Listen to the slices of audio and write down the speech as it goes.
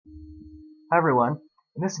Hi everyone.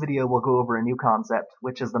 In this video we'll go over a new concept,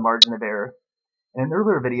 which is the margin of error. In an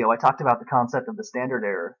earlier video I talked about the concept of the standard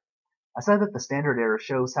error. I said that the standard error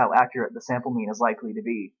shows how accurate the sample mean is likely to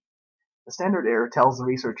be. The standard error tells the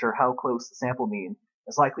researcher how close the sample mean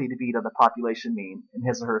is likely to be to the population mean in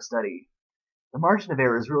his or her study. The margin of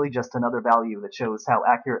error is really just another value that shows how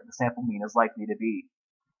accurate the sample mean is likely to be.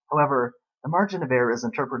 However, the margin of error is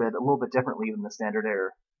interpreted a little bit differently than the standard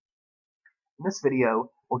error. In this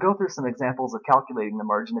video, we'll go through some examples of calculating the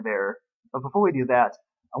margin of error, but before we do that,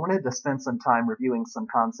 I wanted to spend some time reviewing some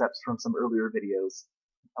concepts from some earlier videos.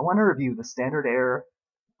 I want to review the standard error,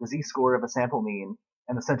 the z-score of a sample mean,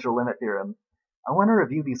 and the central limit theorem. I want to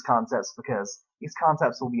review these concepts because these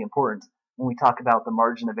concepts will be important when we talk about the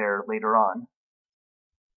margin of error later on.